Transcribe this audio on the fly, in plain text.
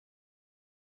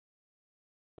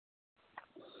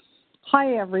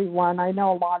Hi, everyone. I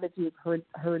know a lot of you have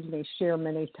heard me share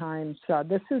many times.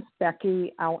 This is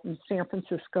Becky out in San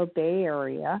Francisco Bay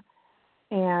Area.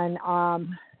 And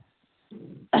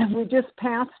we just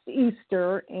passed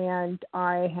Easter, and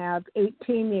I have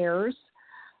 18 years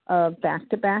of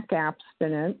back-to-back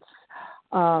abstinence.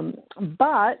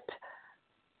 But,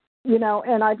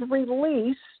 and I've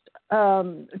released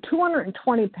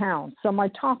 220 pounds. So my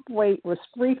top weight was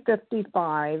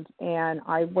 355, and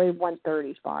I weigh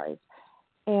 135.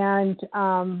 And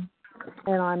I'm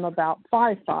about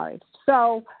 5'5".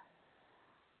 So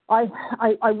I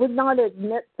would not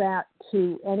admit that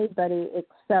to anybody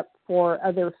except for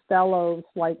other fellows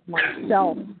like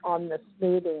myself on this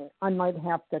meeting. I might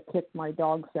have to kick my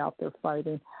dogs out. They're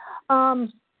fighting.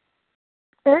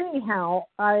 Anyhow,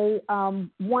 I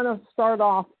want to start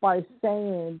off by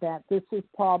saying that this is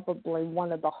probably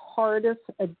one of the hardest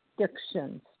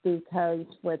addictions, because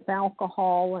with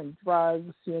alcohol and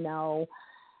drugs,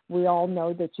 we all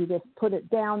know that you just put it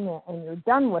down and you're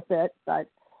done with it. But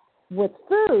with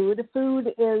food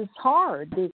is hard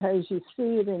because you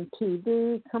see it in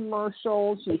TV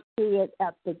commercials, you see it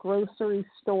at the grocery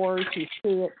stores, you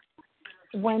see it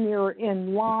when you're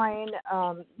in line,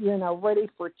 ready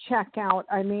for checkout.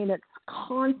 I mean, it's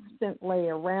constantly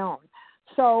around.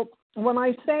 So when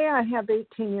I say I have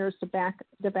 18 years to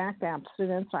back-to-back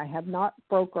abstinence, I have not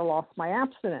broke or lost my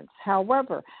abstinence.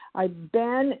 However, I've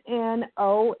been in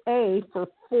OA for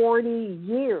 40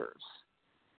 years.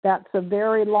 That's a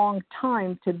very long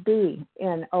time to be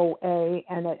in OA,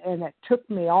 and it took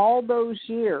me all those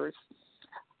years.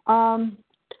 I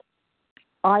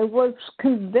was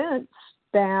convinced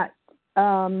that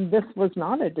this was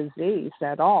not a disease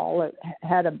at all. It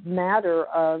had a matter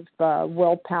of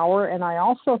willpower, and I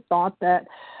also thought that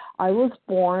I was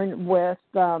born with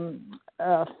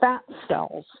fat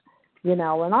cells, and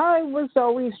I was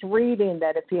always reading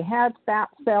that if you had fat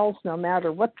cells, no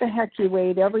matter what the heck you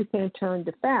ate, everything turned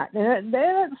to fat. And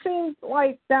it seemed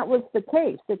like that was the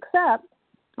case, except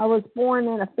I was born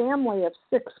in a family of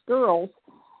 6 girls,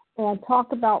 and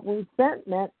talk about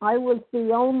resentment, I was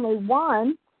the only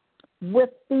one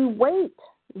with the weight,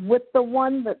 with the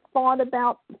one that thought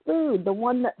about food, the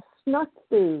one that snuck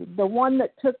food, the one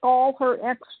that took all her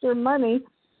extra money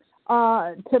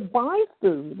to buy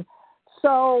food.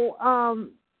 So, I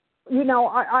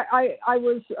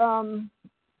was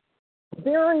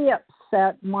very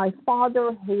upset. My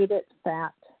father hated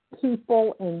fat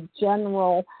people in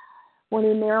general. When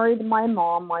he married my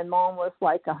mom was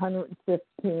like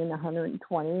 115,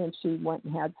 120, and she went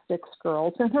and had 6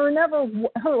 girls. And her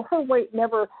weight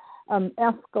never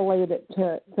escalated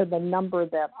to the number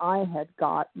that I had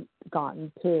gotten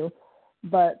to.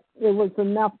 But it was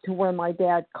enough to where my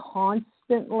dad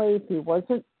constantly, if he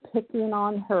wasn't picking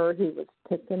on her, he was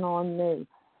picking on me.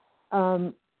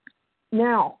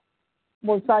 Now,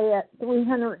 was I at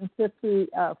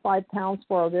 355 pounds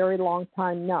for a very long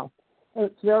time? No.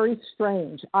 It's very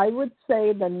strange. I would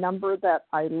say the number that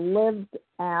I lived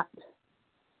at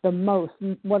the most,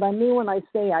 what I mean when I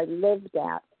say I lived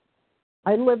at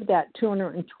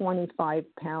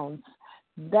 225 pounds.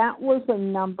 That was a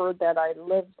number that I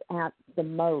lived at the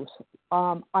most.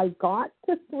 I got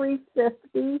to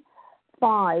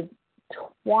 355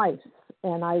 twice,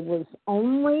 and I was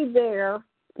only there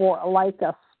for like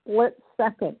a split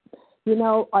second.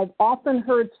 I've often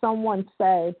heard someone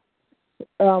say,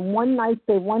 one night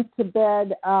they went to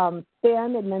bed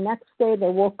thin, and the next day they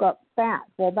woke up fat.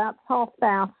 Well, that's how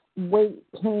fast weight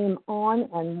came on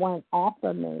and went off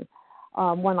of me.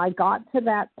 When I got to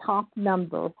that top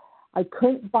number, I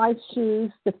couldn't buy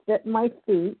shoes to fit my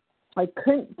feet. I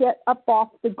couldn't get up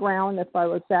off the ground if I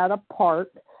was at a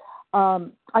park.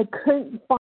 I couldn't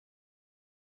find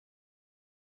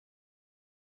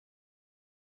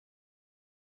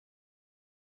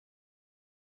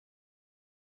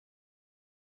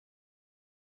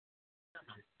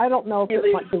I don't know if it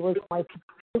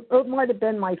might have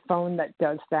been my phone that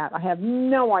does that. I have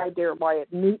no idea why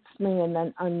it mutes me and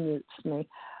then unmutes me.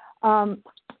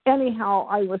 Anyhow,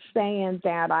 I was saying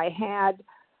that I had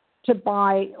to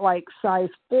buy like size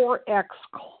 4X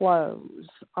clothes.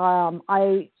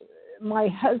 My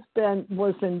husband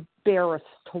was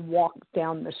embarrassed to walk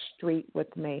down the street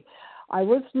with me. I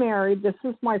was married. This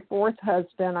is my 4th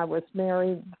husband. I was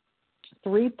married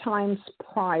 3 times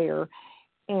prior.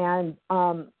 And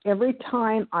every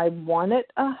time I wanted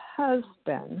a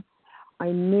husband,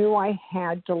 I knew I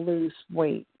had to lose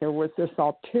weight. There was this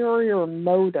ulterior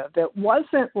motive. It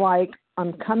wasn't like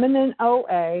I'm coming in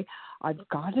OA, I've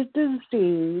got a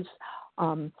disease,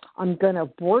 I'm going to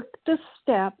work the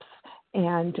steps,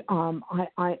 and I'm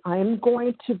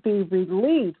going to be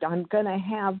relieved. I'm going to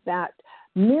have that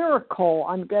miracle.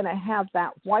 I'm going to have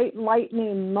that white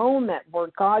lightning moment where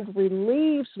God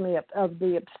relieves me of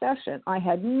the obsession. I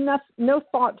had no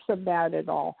thoughts of that at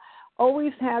all.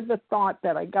 Always had the thought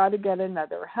that I got to get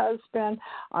another husband.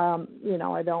 I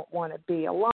don't want to be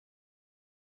alone.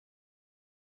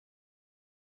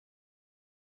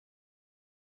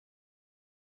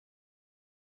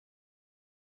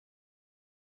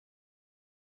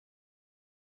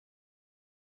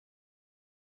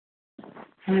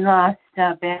 We lost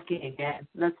Becky again.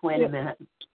 Let's wait a minute.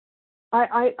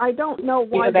 I don't know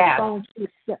why You're back. phone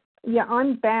keeps. Yeah,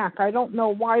 I'm back. I don't know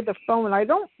why the phone. I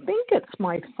don't think it's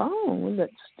my phone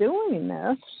that's doing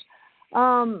this.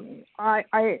 I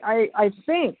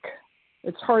think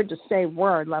it's hard to say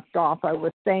where I left off. I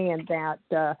was saying that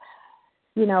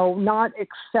not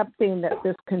accepting that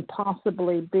this can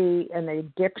possibly be an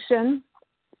addiction.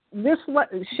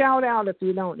 Shout out if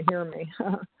you don't hear me.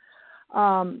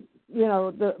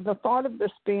 The thought of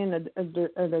this being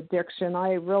an addiction,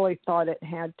 I really thought it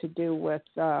had to do with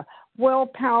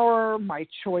willpower, my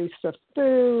choice of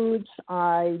foods.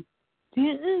 I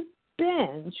didn't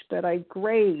binge, but I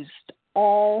grazed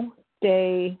all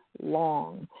day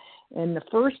long. And the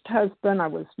first husband I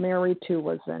was married to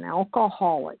was an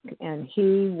alcoholic, and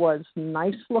he was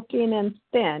nice looking and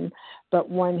thin, but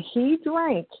when he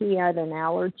drank, he had an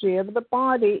allergy of the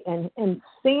body and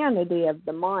insanity of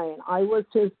the mind. I was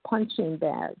his punching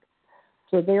bag.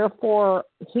 So therefore,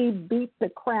 he beat the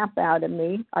crap out of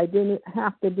me. I didn't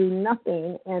have to do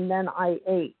nothing, and then I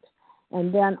ate.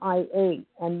 And then I ate.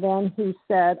 And then he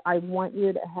said, I want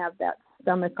you to have that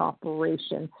stomach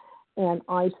operation. And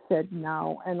I said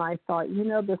no. And I thought,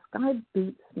 this guy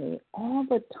beats me all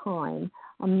the time.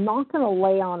 I'm not going to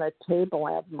lay on a table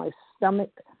and have my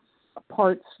stomach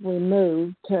parts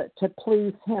removed to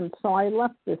please him. So I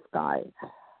left this guy.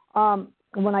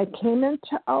 When I came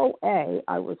into OA,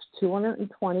 I was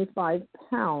 225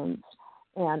 pounds.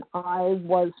 And I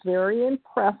was very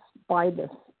impressed by the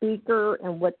speaker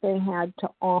and what they had to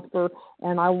offer.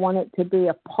 And I wanted to be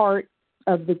a part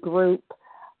of the group.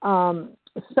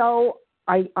 So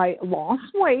I lost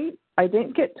weight. I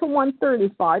didn't get to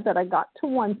 135, but I got to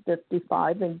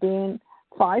 155. And being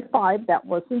 5'5", that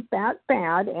wasn't that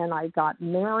bad. And I got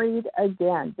married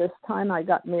again. This time I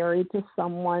got married to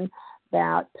someone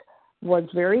that was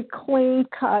very clean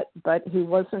cut, but he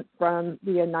wasn't from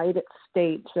the United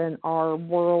States, and our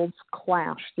worlds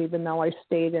clashed. Even though I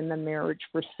stayed in the marriage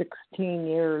for 16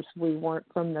 years, we weren't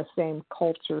from the same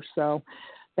culture, so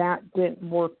that didn't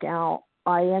work out.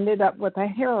 I ended up with a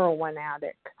heroin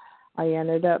addict. I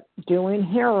ended up doing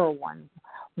heroin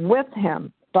with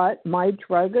him, but my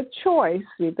drug of choice,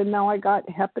 even though I got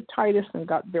hepatitis and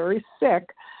got very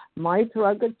sick, my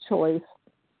drug of choice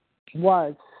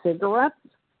was cigarettes,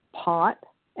 pot,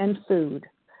 and food.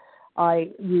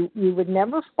 You would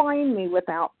never find me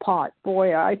without pot.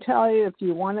 Boy, I tell you, if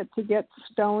you wanted to get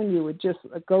stoned, you would just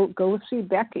go see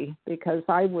Becky, because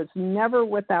I was never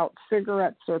without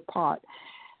cigarettes or pot.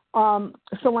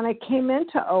 So when I came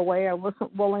into OA, I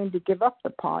wasn't willing to give up the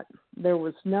pot. There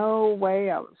was no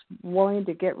way I was willing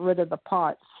to get rid of the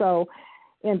pot. So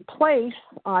in place,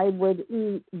 I would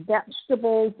eat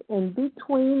vegetables in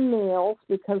between meals,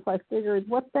 because I figured,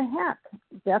 what the heck?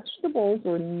 Vegetables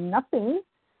are nothing.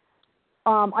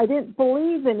 I didn't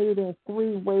believe in eating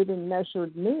 3 weighed and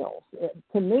measured meals.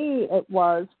 To me, it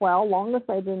was, long as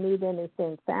I didn't eat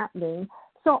anything fattening.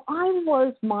 So I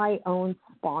was my own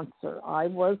sponsor. I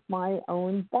was my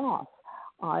own boss.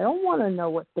 I don't want to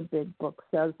know what the big book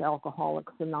says,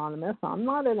 Alcoholics Anonymous. I'm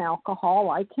not an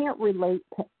alcohol. I can't relate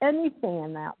to anything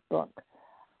in that book.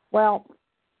 Well,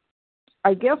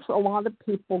 I guess a lot of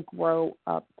people grow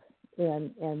up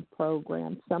in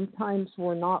programs. Sometimes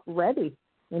we're not ready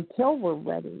until we're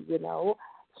ready,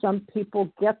 Some people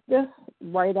get this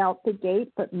right out the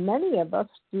gate, but many of us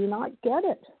do not get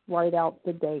it right out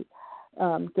the gate.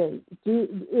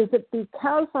 Is it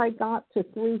because I got to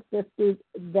 350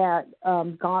 that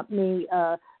got me,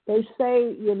 they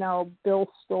say, Bill's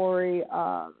story,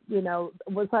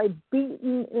 was I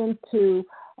beaten into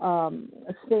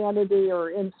sanity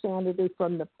or insanity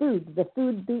from the food? The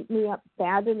food beat me up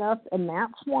bad enough, and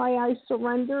that's why I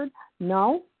surrendered?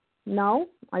 No,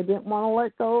 I didn't want to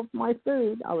let go of my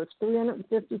food. I was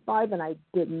 355, and I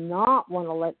did not want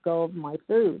to let go of my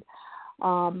food.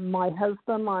 My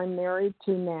husband I'm married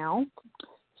to now,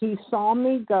 he saw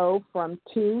me go from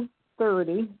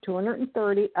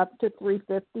 230 up to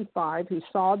 355. He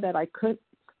saw that I couldn't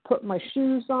put my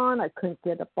shoes on. I couldn't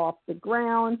get up off the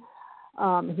ground.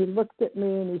 he looked at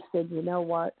me and he said, you know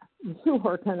what? You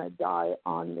are going to die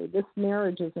on me. This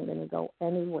marriage isn't going to go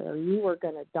anywhere. You are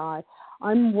going to die.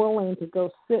 I'm willing to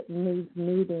go sit in these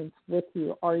meetings with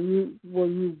you. Will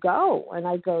you go? And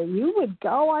I go, you would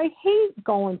go? I hate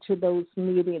going to those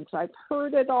meetings. I've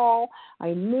heard it all.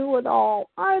 I knew it all.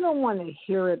 I don't want to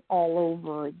hear it all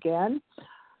over again.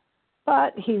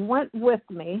 But he went with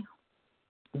me.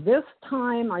 This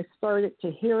time I started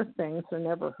to hear things I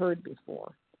never heard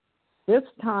before. This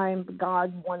time,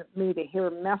 God wanted me to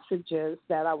hear messages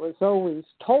that I was always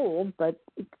told, but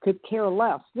could care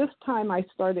less. This time, I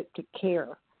started to care.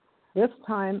 This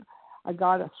time, I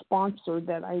got a sponsor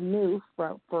that I knew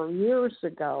for years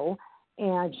ago,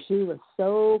 and she was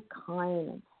so kind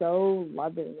and so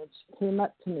loving. And she came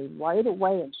up to me right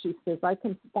away, and she says, I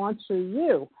can sponsor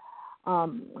you.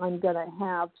 I'm going to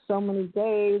have so many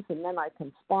days, and then I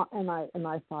can sponsor. And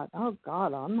I thought, oh,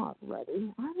 God, I'm not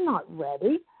ready. I'm not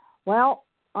ready. Well,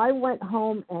 I went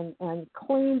home and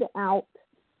cleaned out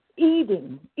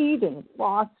eating,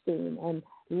 frosting, and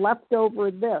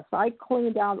leftover this. I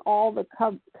cleaned out all the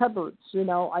cupboards,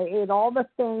 I ate all the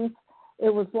things.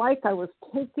 It was like I was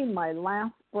taking my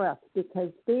last breath,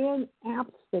 because being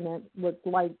abstinent was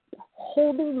like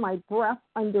holding my breath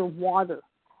underwater,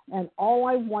 and all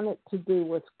I wanted to do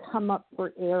was come up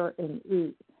for air and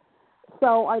eat.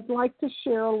 So I'd like to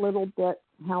share a little bit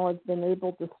how I've been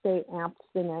able to stay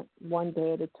abstinent one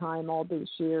day at a time all these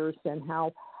years, and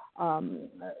how,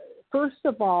 first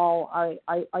of all,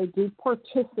 I do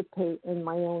participate in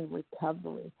my own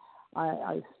recovery.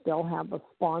 I still have a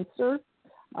sponsor.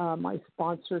 My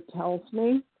sponsor tells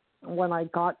me when I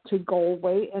got to goal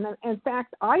weight, and in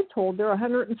fact, I told her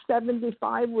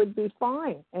 175 would be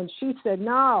fine, and she said,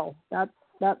 no,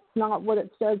 that's not what it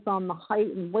says on the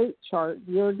height and weight chart.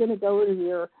 You're going to go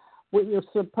to what you're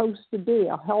supposed to be,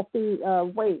 a healthy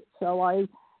weight. So I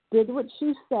did what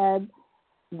she said.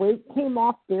 Weight came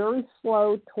off very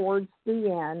slow towards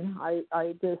the end.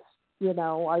 I just,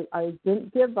 I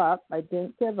didn't give up.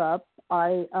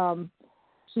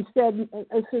 She said,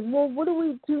 I said, well, what do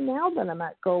we do now that I'm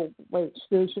at goal weight?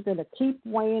 She goes, you're going to keep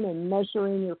weighing and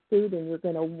measuring your food, and you're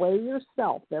going to weigh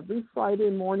yourself every Friday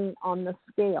morning on the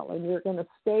scale, and you're going to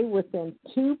stay within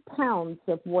 2 pounds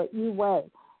of what you weigh.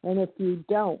 And if you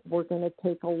don't, we're going to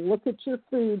take a look at your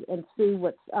food and see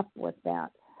what's up with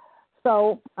that.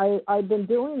 So I've been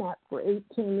doing that for 18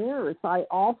 years. I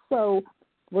also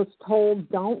was told,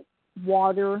 don't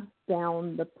water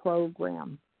down the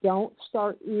program. Don't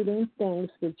start eating things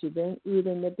that you didn't eat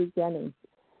in the beginning.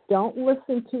 Don't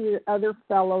listen to your other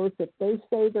fellows. If they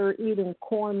say they're eating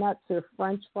corn nuts or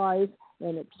French fries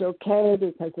and it's okay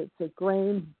because it's a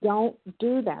grain, don't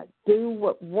do that. Do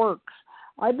what works.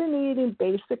 I've been eating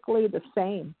basically the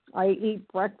same. I eat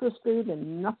breakfast food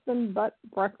and nothing but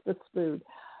breakfast food.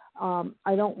 I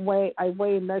weigh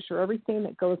and measure everything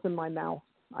that goes in my mouth.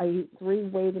 I eat 3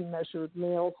 weighed and measured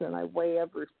meals, and I weigh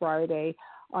every Friday.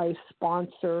 I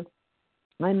sponsor.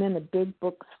 I'm in a big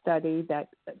book study that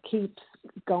keeps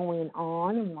going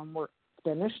on, and when we're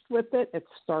finished with it, it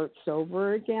starts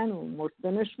over again. When we're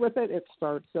finished with it, it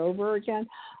starts over again.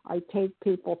 I take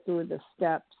people through the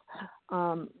steps.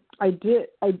 I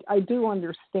do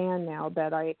understand now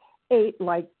that I ate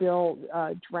like Bill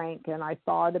drank, and I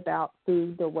thought about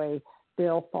food the way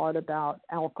Bill thought about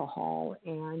alcohol,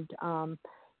 and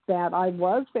that I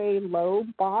was a low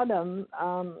bottom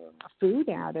food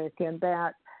addict, and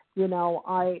that,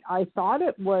 I thought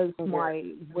it was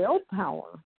my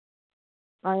willpower.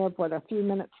 I have a few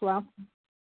minutes left?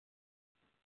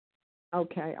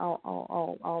 Okay,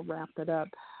 I'll wrap it up.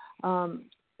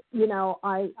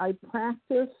 I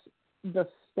practice the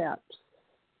steps.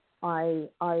 I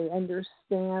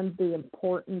understand the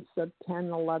importance of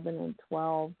 10, 11, and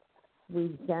 12,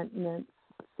 resentment,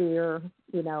 fear.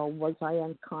 Was I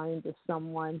unkind to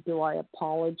someone? Do I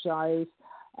apologize?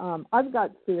 I've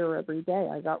got fear every day.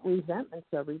 I got resentments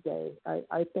every day.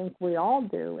 I think we all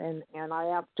do, and I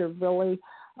have to really,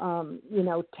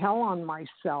 tell on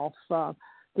myself.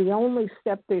 The only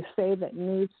step they say that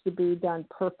needs to be done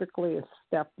perfectly is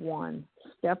step 1.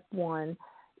 Step 1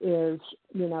 is,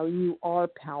 you are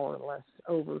powerless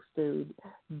over food.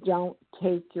 Don't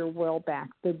take your will back.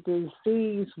 The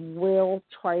disease will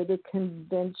try to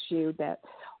convince you that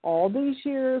all these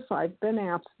years I've been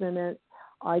abstinent,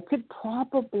 I could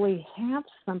probably have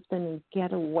something and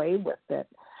get away with it.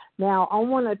 Now, I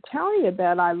want to tell you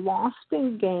that I lost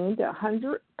and gained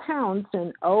 100 pounds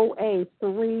in OA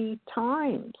 3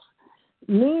 times,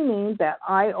 meaning that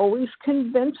I always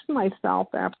convinced myself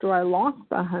after I lost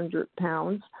 100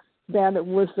 pounds that it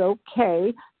was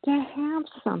okay to have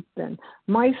something.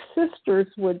 My sisters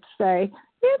would say,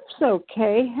 It's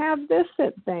okay. Have this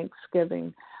at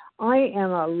Thanksgiving. I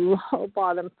am a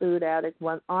low-bottom food addict.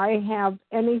 When I have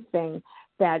anything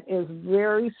that is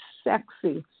very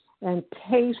sexy and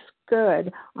tastes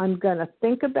good, I'm going to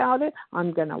think about it.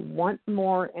 I'm going to want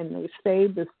more. And they say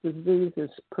this disease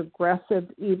is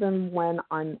progressive even when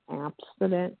I'm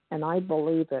abstinent, and I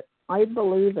believe it. I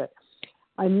believe it.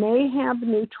 I may have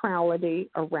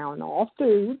neutrality around all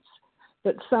foods,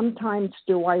 but sometimes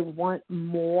do I want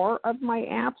more of my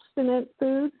abstinent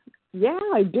foods? Yeah,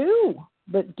 I do.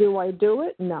 But do I do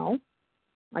it? No,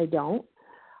 I don't.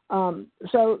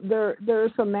 So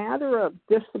there's a matter of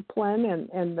discipline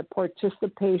and the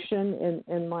participation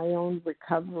in my own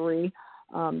recovery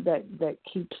that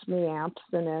keeps me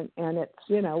abstinent, and it's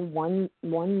one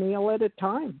meal at a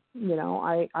time.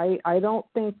 I don't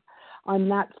think I'm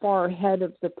that far ahead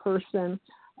of the person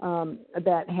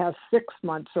that has 6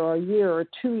 months or a year or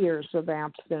 2 years of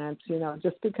abstinence.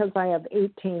 Just because I have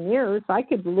 18 years, I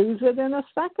could lose it in a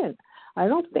second. I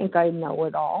don't think I know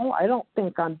it all. I don't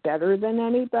think I'm better than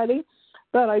anybody,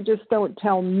 but I just don't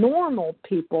tell normal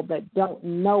people that don't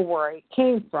know where I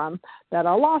came from that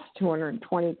I lost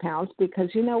 220 pounds,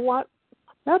 because you know what?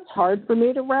 That's hard for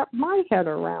me to wrap my head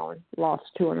around. I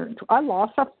lost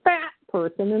a fat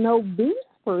person. An obese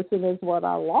person is what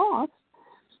I lost.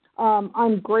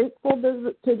 I'm grateful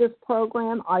to this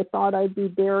program. I thought I'd be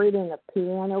buried in a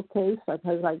piano case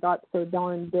because I got so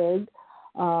darn big.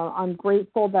 I'm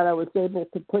grateful that I was able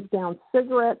to put down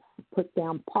cigarettes, put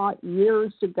down pot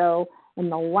years ago,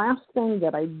 and the last thing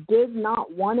that I did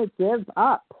not want to give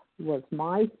up was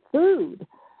my food.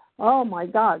 Oh, my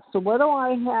God. So what do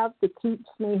I have that keeps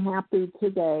me happy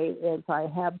today is I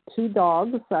have 2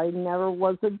 dogs. I never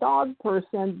was a dog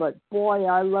person, but, boy,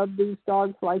 I love these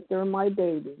dogs like they're my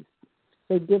babies.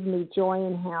 They give me joy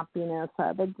and happiness. I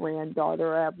have a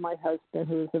granddaughter. I have my husband,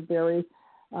 who's a very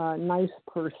nice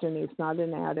person. He's not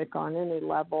an addict on any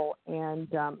level, and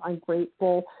I'm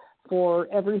grateful for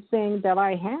everything that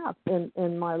I have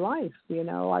in my life.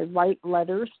 I write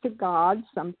letters to God.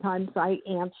 Sometimes I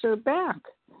answer back,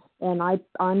 and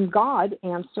I'm God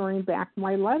answering back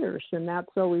my letters, and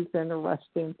that's always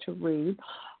interesting to read.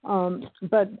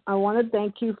 But I want to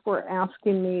thank you for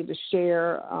asking me to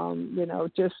share,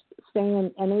 just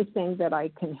saying anything that I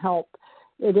can help.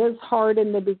 It is hard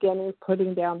in the beginning,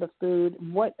 putting down the food.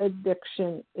 What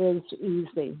addiction is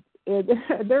easy?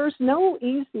 There's no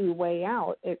easy way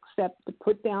out except to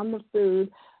put down the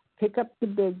food, pick up the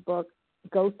big book,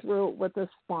 go through it with a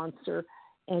sponsor,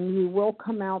 and you will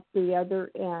come out the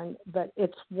other end, but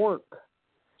it's work.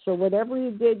 So whatever you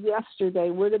did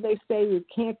yesterday, what do they say? You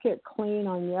can't get clean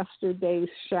on yesterday's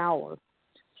shower.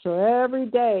 So every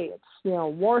day it's,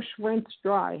 wash, rinse,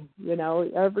 dry.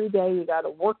 Every day you got to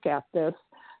work at this,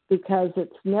 because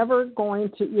it's you're never going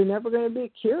to be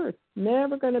cured,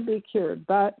 never going to be cured.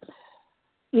 But,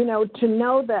 to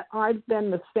know that I've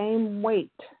been the same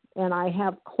weight and I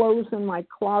have clothes in my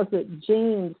closet,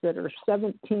 jeans that are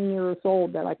 17 years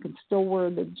old that I can still wear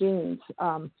the jeans,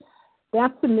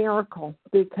 that's a miracle.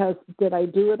 Because did I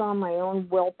do it on my own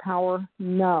willpower?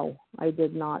 No, I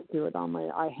did not do it on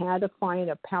I had to find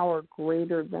a power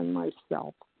greater than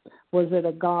myself. Was it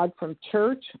a God from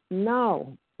church?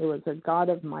 No. It was a God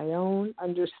of my own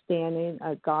understanding,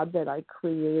 a God that I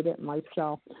created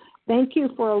myself. Thank you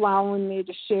for allowing me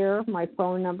to share. My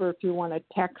phone number, if you want to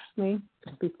text me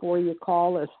before you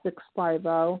call, is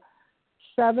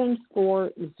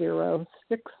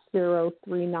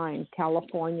 650-740-6039,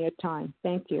 California time.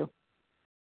 Thank you.